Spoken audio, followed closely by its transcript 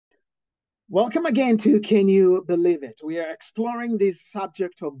Welcome again to Can You Believe It? We are exploring this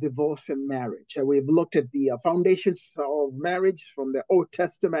subject of divorce and marriage. We've looked at the foundations of marriage from the Old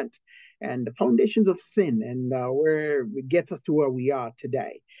Testament and the foundations of sin and where we get us to where we are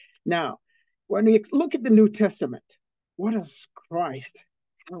today. Now, when we look at the New Testament, what does Christ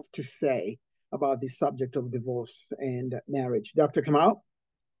have to say about the subject of divorce and marriage? Dr. Kamau?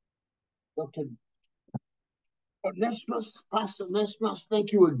 Dr. Onesimus, Pastor Onesimus,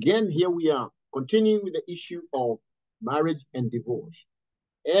 thank you again. Here we are, continuing with the issue of marriage and divorce.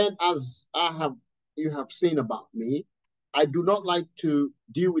 And as you have seen about me, I do not like to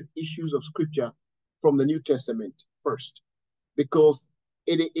deal with issues of scripture from the New Testament first, because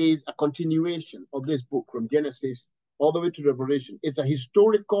it is a continuation of this book from Genesis all the way to Revelation. It's a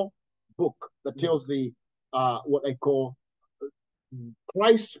historical book that tells the what I call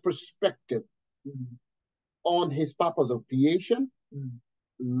Christ's perspective on his purpose of creation,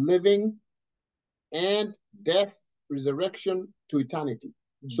 living, and death, resurrection to eternity.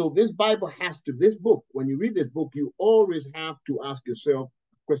 So this book, when you read this book, you always have to ask yourself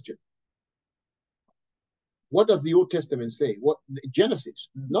a question. What does the Old Testament say? Genesis,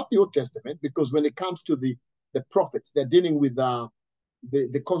 not the Old Testament, because when it comes to the prophets, they're dealing with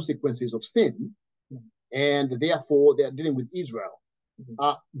the consequences of sin, and therefore they're dealing with Israel.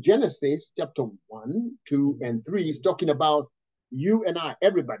 Genesis chapter 1, 2, and 3 is talking about you and I,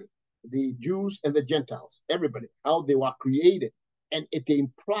 everybody, the Jews and the Gentiles, everybody, how they were created. And it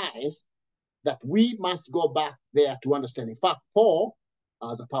implies that we must go back there to understand. In fact, Paul,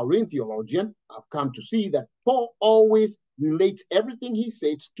 as a Pauline theologian, I've come to see that Paul always relates everything he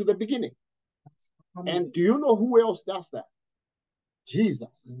says to the beginning. And do you know who else does that?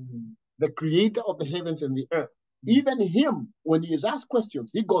 Jesus, the creator of the heavens and the earth. Even him, when he is asked questions,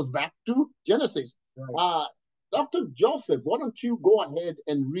 he goes back to Genesis. Right. Dr. Joseph, why don't you go ahead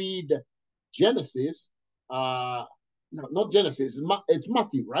and read Genesis? No, not Genesis. It's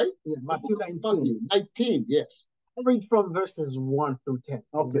Matthew, right? Yeah, Matthew 19. Matthew 19, yes. I'll read from verses 1 through 10.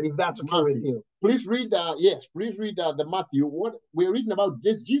 Okay, if that's okay Matthew. with you. Please read, please read the Matthew. What we're reading about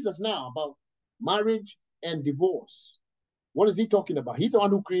this Jesus now, about marriage and divorce. What is he talking about? He's the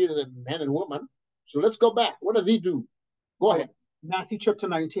one who created a man and woman. So let's go back. What does he do? Go ahead. Matthew chapter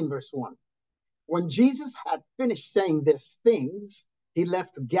 19, verse 1. When Jesus had finished saying these things, he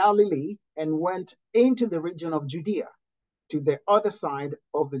left Galilee and went into the region of Judea, to the other side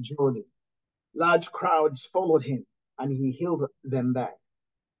of the Jordan. Large crowds followed him, and he healed them there.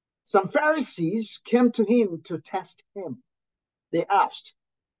 Some Pharisees came to him to test him. They asked,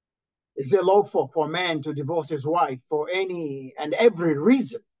 "Is it lawful for a man to divorce his wife for any and every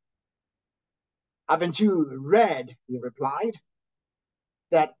reason?" "Haven't you read," he replied,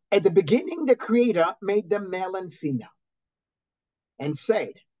 "that at the beginning the Creator made them male and female, and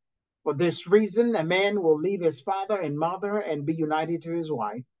said, for this reason a man will leave his father and mother and be united to his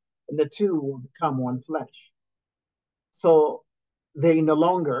wife, and the two will become one flesh. So they no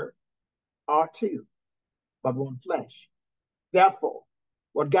longer are two, but one flesh. Therefore,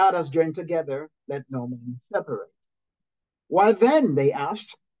 what God has joined together, let no man separate." "Why then," they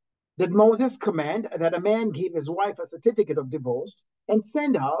asked, "did Moses command that a man give his wife a certificate of divorce and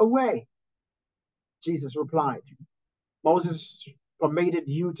send her away?" Jesus replied, "Moses permitted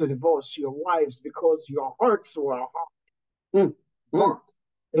you to divorce your wives because your hearts were hard. But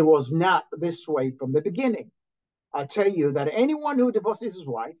it was not this way from the beginning. I tell you that anyone who divorces his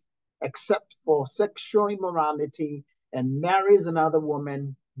wife, except for sexual immorality, and marries another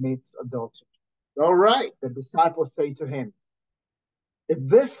woman, commits adultery." All right. The disciples say to him, "If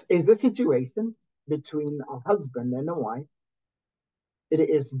this is a situation between a husband and a wife, it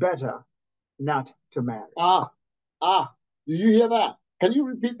is better not to marry." Did you hear that? Can you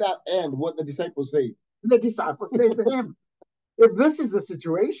repeat that and what the disciples say? The disciples say to him, "If this is a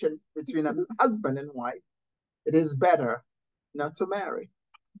situation between a husband and wife, it is better not to marry."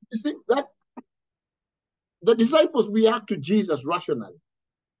 You see, that the disciples react to Jesus rationally.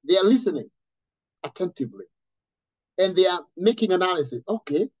 They are listening attentively. And they are making analysis.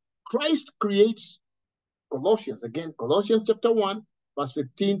 Okay, Christ creates Colossians chapter 1, verse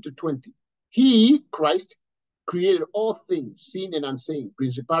 15 to 20. He, Christ, created all things, seen and unseen,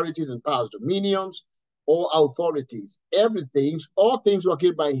 principalities and powers, dominions, all authorities, all things were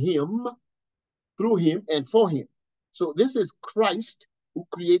created by him, through him, and for him. So this is Christ who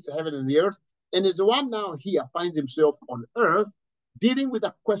creates the heaven and the earth, and is the one now here finds himself on earth dealing with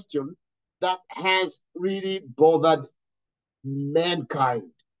a question that has really bothered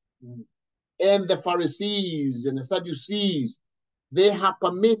mankind. And the Pharisees and the Sadducees, they have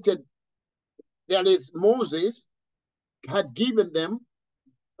permitted, that is, Moses had given them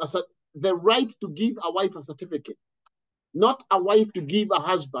the right to give a wife a certificate, not a wife to give a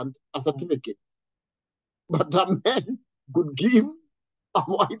husband a certificate, but a man could give a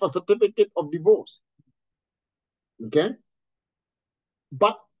wife a certificate of divorce. Okay?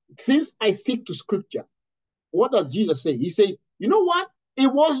 But since I stick to scripture, what does Jesus say? He says, you know what?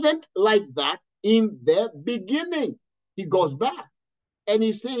 It wasn't like that in the beginning. He goes back and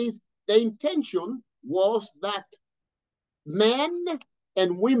he says the intention was that men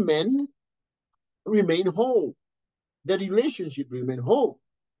and women remain whole. The relationship remain whole.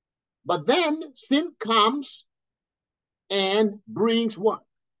 But then sin comes and brings what?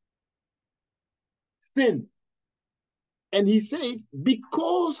 Sin. And he says,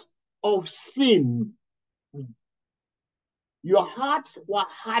 because of sin, your hearts were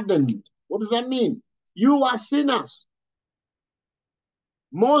hardened. What does that mean? You are sinners.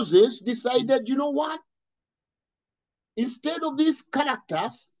 Moses decided, you know what? Instead of these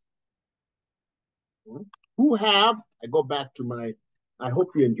characters who have, I go back to my, I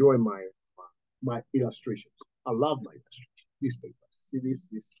hope you enjoy my illustrations. I love my illustrations. These papers. See this.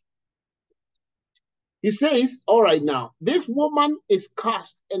 He says, all right, now, this woman is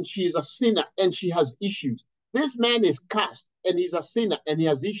cursed and she is a sinner and she has issues. This man is cursed and he's a sinner and he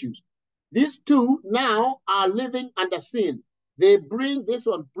has issues. These two now are living under sin. They bring, this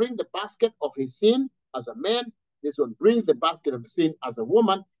one bring the basket of his sin as a man. This one brings the basket of sin as a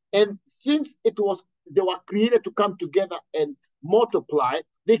woman. And since they were created to come together and multiply,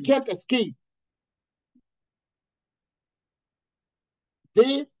 they can't escape.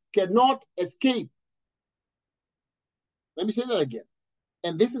 They cannot escape. Let me say that again.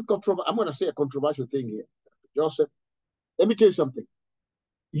 And this is controversial. I'm going to say a controversial thing here. Joseph, let me tell you something.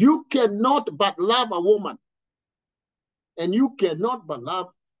 You cannot but love a woman. And you cannot but love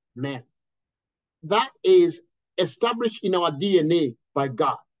man. That is established in our DNA by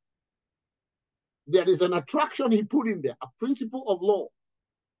God. There is an attraction he put in there, a principle of law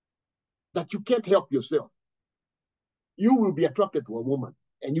that you can't help yourself. You will be attracted to a woman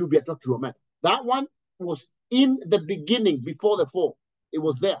and you'll be attracted to a man. That one was in the beginning before the fall. It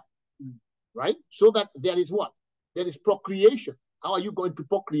was there, right? So that there is what? There is procreation. How are you going to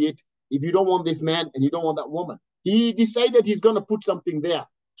procreate if you don't want this man and you don't want that woman? He decided he's going to put something there.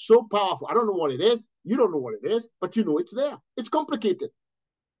 So powerful. I don't know what it is. You don't know what it is, but you know it's there. It's complicated.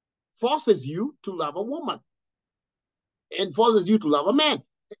 Forces you to love a woman and forces you to love a man.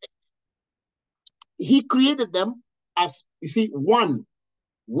 He created them as, you see, one.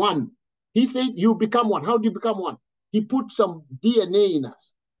 He said, you become one. How do you become one? He put some DNA in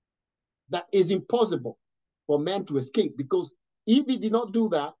us that is impossible for man to escape, because if he did not do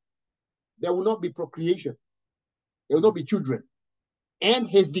that, there will not be procreation. There will not be children. And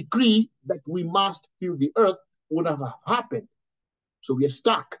his decree that we must fill the earth would have happened. So we are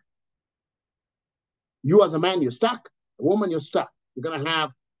stuck. You as a man, you're stuck. A woman, you're stuck. You're going to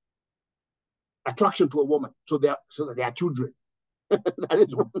have attraction to a woman so that they are children.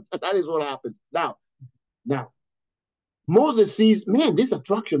 that is what happens. Now, Moses sees, man, this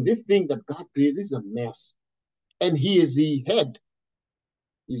attraction, this thing that God created, this is a mess. And he is the head.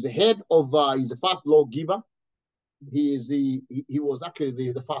 He's the head of, he's the first lawgiver. He was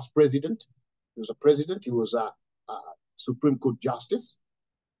actually the first president. He was a president. He was a Supreme Court justice.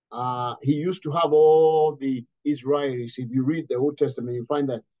 He used to have all the Israelis. If you read the Old Testament, you find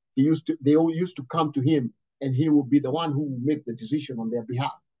that they all used to come to him, and he would be the one who would make the decision on their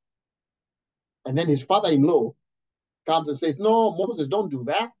behalf. And then his father-in-law comes and says, no, Moses, don't do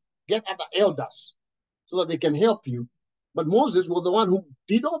that. Get other elders so that they can help you. But Moses was the one who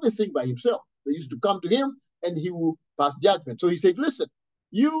did all this thing by himself. They used to come to him and he will pass judgment. So he said, listen,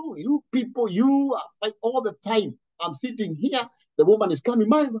 you people, you fight all the time. I'm sitting here. The woman is coming.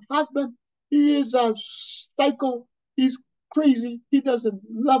 My husband, he is a psycho. He's crazy. He doesn't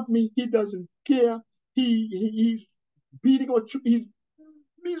love me. He doesn't care. He's beating or he's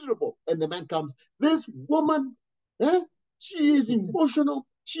miserable. And the man comes, this woman, she is emotional.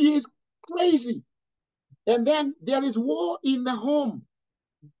 She is crazy. And then there is war in the home.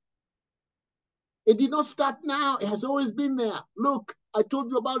 It did not start now. It has always been there. Look, I told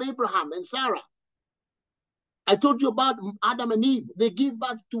you about Abraham and Sarah. I told you about Adam and Eve. They give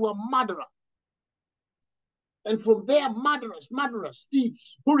birth to a murderer. And from there, murderers,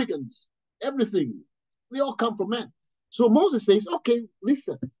 thieves, hooligans, everything. They all come from man. So Moses says, okay,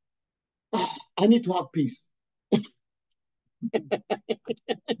 listen, I need to have peace. And I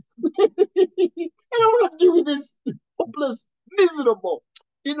want to deal with this hopeless, miserable.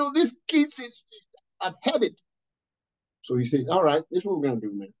 This kids I've had it. So he says, all right, this is what we're going to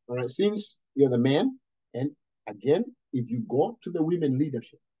do, man. All right, since you're the man, and again, if you go to the women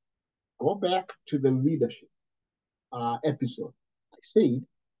leadership, Go back to the leadership episode. I said,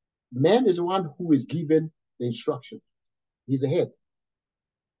 man is the one who is given the instruction. He's the head.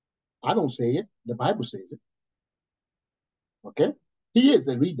 I don't say it. The Bible says it. Okay? He is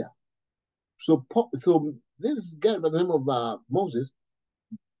the leader. So this guy by the name of Moses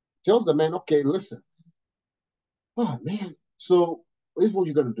tells the man, okay, listen. Oh, man. So this is what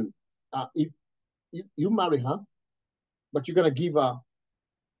you're going to do. If you marry her, but you're going to give her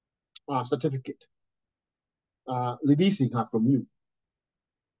a certificate releasing her from you.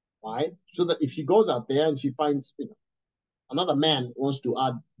 Right? So that if she goes out there and she finds, another man wants to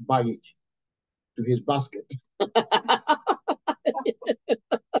add baggage to his basket.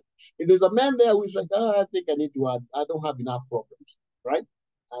 If there's a man there who's like, oh, I think I need to add, I don't have enough problems, right?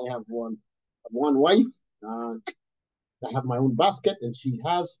 I have one wife, I have my own basket, and she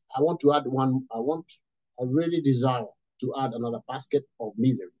has, I want to add one, I really desire to add another basket of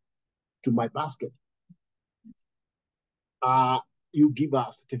misery to my basket. You give her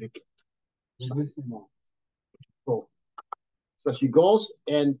a certificate. So she goes,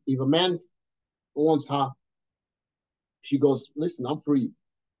 and if a man wants her, she goes, listen, I'm free.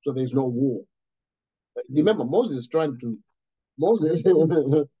 So there's no war. But remember, Moses is trying to, Moses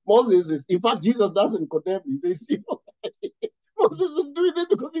is, in fact, Jesus doesn't condemn. He says, Moses is doing it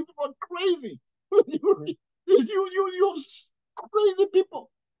because you people are crazy. you crazy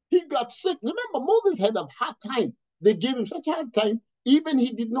people. He got sick. Remember, Moses had a hard time. They gave him such a hard time. Even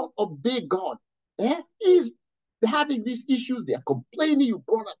he did not obey God. He's having these issues. They are complaining. You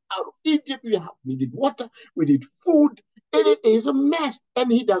brought us out of Egypt. We need water. We need food. It is a mess.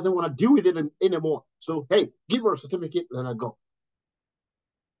 And he doesn't want to deal with it anymore. So, hey, give her a certificate, let her go.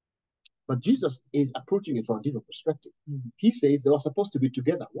 But Jesus is approaching it from a different perspective. Mm-hmm. He says they were supposed to be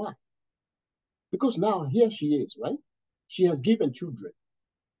together. Why? Because now here she is, right? She has given children.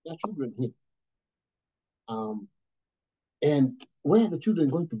 There are children here. And where are the children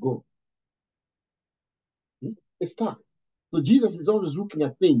going to go? It's tough. So Jesus is always looking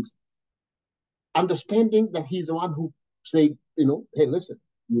at things, understanding that he's the one who said, hey, listen,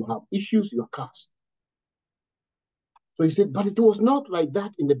 you have issues, you're cursed. So he said, but it was not like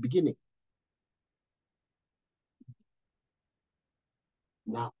that in the beginning.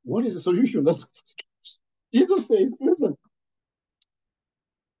 Now, what is the solution? Jesus says, listen,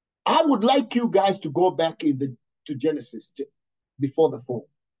 I would like you guys to go back to Genesis before the fall.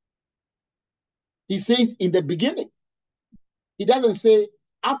 He says in the beginning. He doesn't say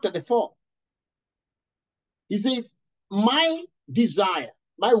after the fall. He says, my desire,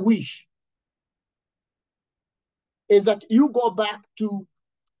 my wish is that you go back to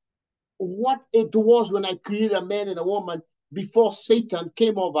what it was when I created a man and a woman before Satan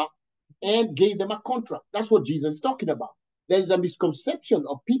came over and gave them a contract. That's what Jesus is talking about. There is a misconception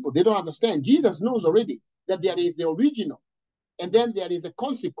of people. They don't understand. Jesus knows already that there is the original, and then there is a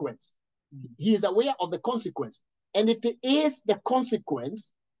consequence. He is aware of the consequence. And it is the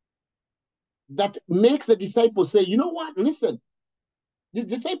consequence that makes the disciples say, you know what, listen, the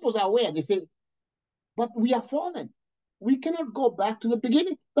disciples are aware. They say, but we are fallen. We cannot go back to the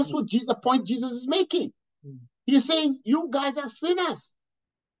beginning. That's what the point Jesus is making. He's saying, you guys are sinners.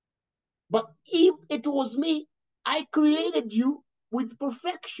 But if it was me, I created you with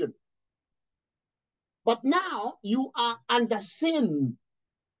perfection. But now you are under sin.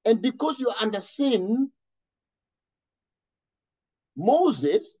 And because you're under sin,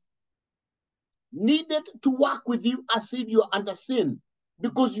 Moses needed to work with you as if you're under sin,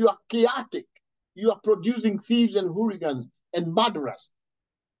 because you are chaotic. You are producing thieves and hooligans and murderers.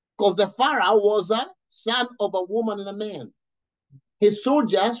 Because the Pharaoh was a son of a woman and a man. His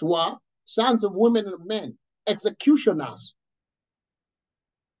soldiers were sons of women and men, executioners.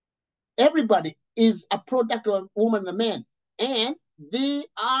 Everybody is a product of a woman and a man, and they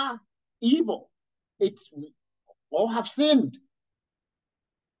are evil. All have sinned.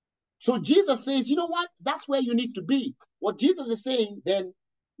 So Jesus says, you know what? That's where you need to be. What Jesus is saying, then,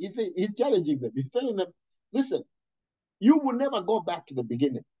 he's challenging them. He's telling them, listen, you will never go back to the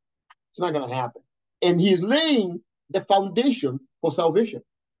beginning. It's not going to happen. And he's laying the foundation for salvation.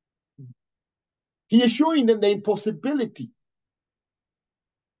 He is showing them the impossibility.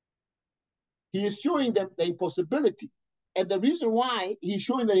 He is showing them the impossibility. And the reason why he's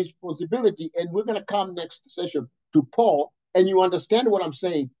showing the impossibility, and we're going to come next session to Paul, and you understand what I'm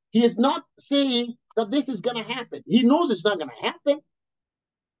saying. He is not saying that this is going to happen. He knows it's not going to happen.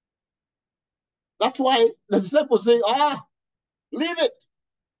 That's why the disciples say, leave it.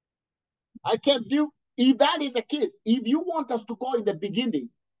 I can't do. If that is the case, if you want us to go in the beginning,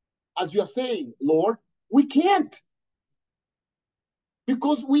 as you're saying, Lord, we can't.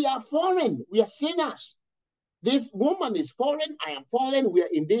 Because we are foreign. We are sinners. This woman is foreign. I am foreign. We are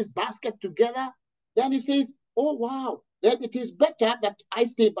in this basket together. Then he says, oh, wow. Then it is better that I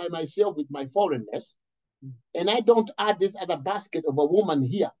stay by myself with my foreignness and I don't add this other basket of a woman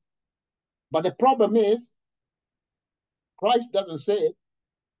here. But the problem is, Christ doesn't say it.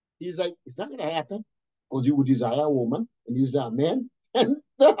 He's like, it's not going to happen because you would desire a woman and you desire a man. And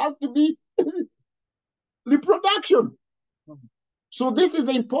there has to be reproduction. So this is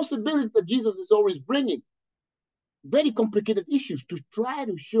the impossibility that Jesus is always bringing. Very complicated issues to try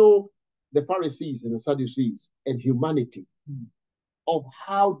to show the Pharisees and the Sadducees and humanity of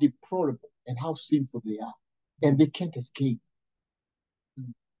how deplorable and how sinful they are. And they can't escape.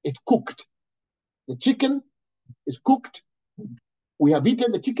 It's cooked. The chicken is cooked. We have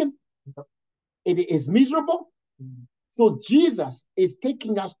eaten the chicken. It is miserable. So Jesus is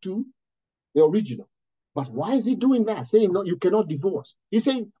taking us to the original. But why is he doing that? Saying, no, you cannot divorce. He's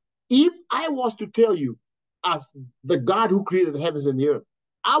saying, if I was to tell you, as the God who created the heavens and the earth,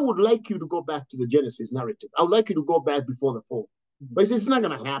 I would like you to go back to the Genesis narrative. I would like you to go back before the fall. But he says, it's not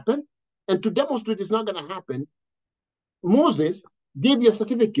going to happen. And to demonstrate it's not going to happen, Moses gave you a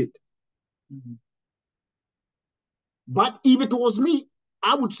certificate. But if it was me,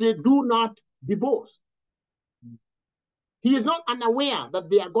 I would say, do not divorce. He is not unaware that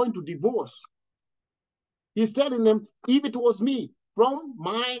they are going to divorce. He's telling them, if it was me, from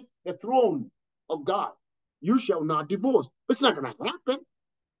the throne of God, you shall not divorce. But it's not going to happen.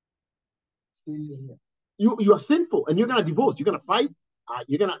 You are sinful and you're going to divorce. You're going to fight.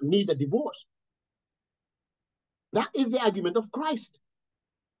 You're going to need a divorce. That is the argument of Christ.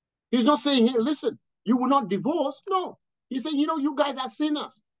 He's not saying, hey, listen, you will not divorce. No. He's saying, you guys are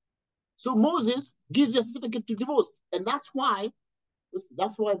sinners. So Moses gives you a certificate to divorce. And that's why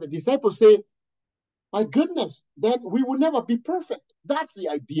the disciples say, my goodness, then we will never be perfect. That's the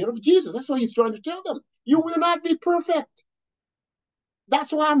idea of Jesus. That's what he's trying to tell them. You will not be perfect.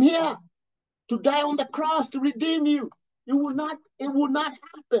 That's why I'm here, to die on the cross, to redeem you. It will not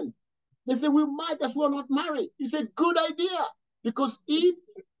happen. They say, we might as well not marry. He said, good idea. Because if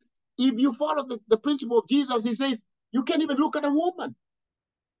you follow the principle of Jesus, he says, you can't even look at a woman.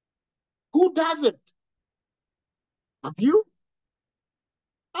 Who does it? Have you?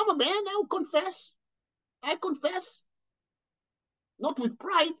 I'm a man, I'll confess. I confess. Not with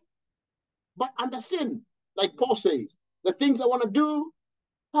pride, but under sin. Like Paul says, the things I want to do,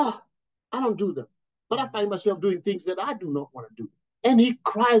 I don't do them. But I find myself doing things that I do not want to do. And he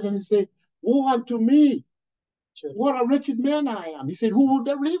cries and he says, woe unto me. What a wretched man I am. He said, who will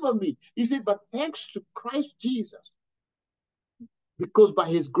deliver me? He said, but thanks to Christ Jesus, because by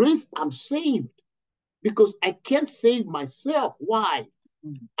his grace I'm saved. Because I can't save myself. Why?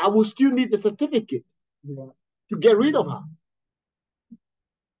 I will still need the certificate to get rid of her.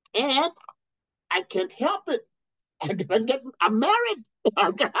 And I can't help it. I'm married.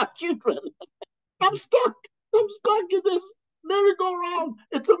 I got children. I'm stuck. I'm stuck in this merry-go-round.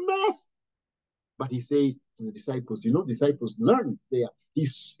 It's a mess. But he says to the disciples, disciples learn there.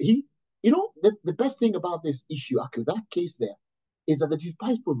 The best thing about this issue, actually, that case there, is that the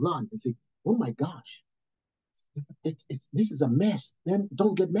disciples learn. They say, oh my gosh, this is a mess. Then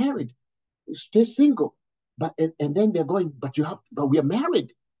don't get married. Stay single. And then they're going, but we are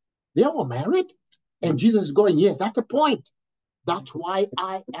married. They were married. And Jesus is going, yes, that's the point. That's why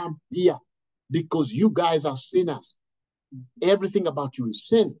I am here. Because you guys are sinners. Everything about you is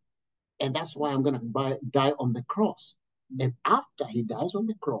sin. And that's why I'm going to die on the cross. And after he dies on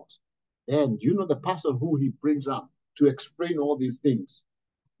the cross, then the person who he brings up to explain all these things.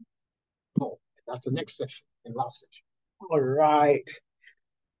 Oh, that's the next session and last session. All right.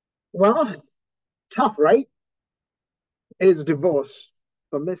 Well, tough, right? Is divorce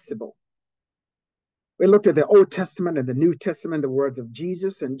permissible? We looked at the Old Testament and the New Testament, the words of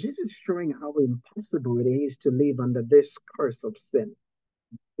Jesus, and Jesus is showing how impossible it is to live under this curse of sin.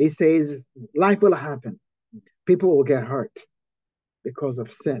 He says, life will happen. People will get hurt because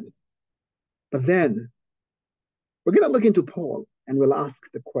of sin. But then we're going to look into Paul and we'll ask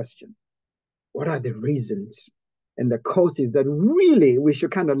the question, what are the reasons and the causes that really we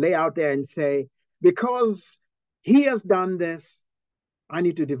should kind of lay out there and say, because he has done this, I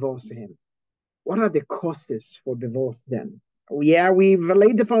need to divorce him. What are the causes for divorce then? Yeah, we've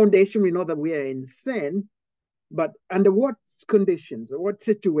laid the foundation. We know that we are in sin, but under what conditions or what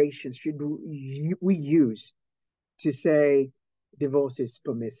situations should we use to say divorce is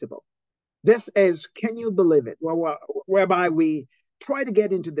permissible? This is, can you believe it? Well, whereby we try to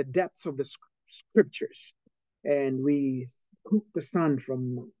get into the depths of the scriptures and we hook the sun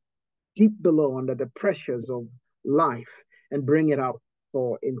from deep below under the pressures of life and bring it out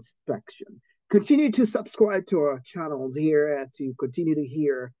for inspection. Continue to subscribe to our channels here to continue to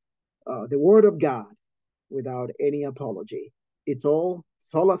hear the Word of God without any apology. It's all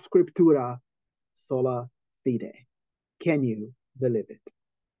sola scriptura, sola fide. Can you believe it?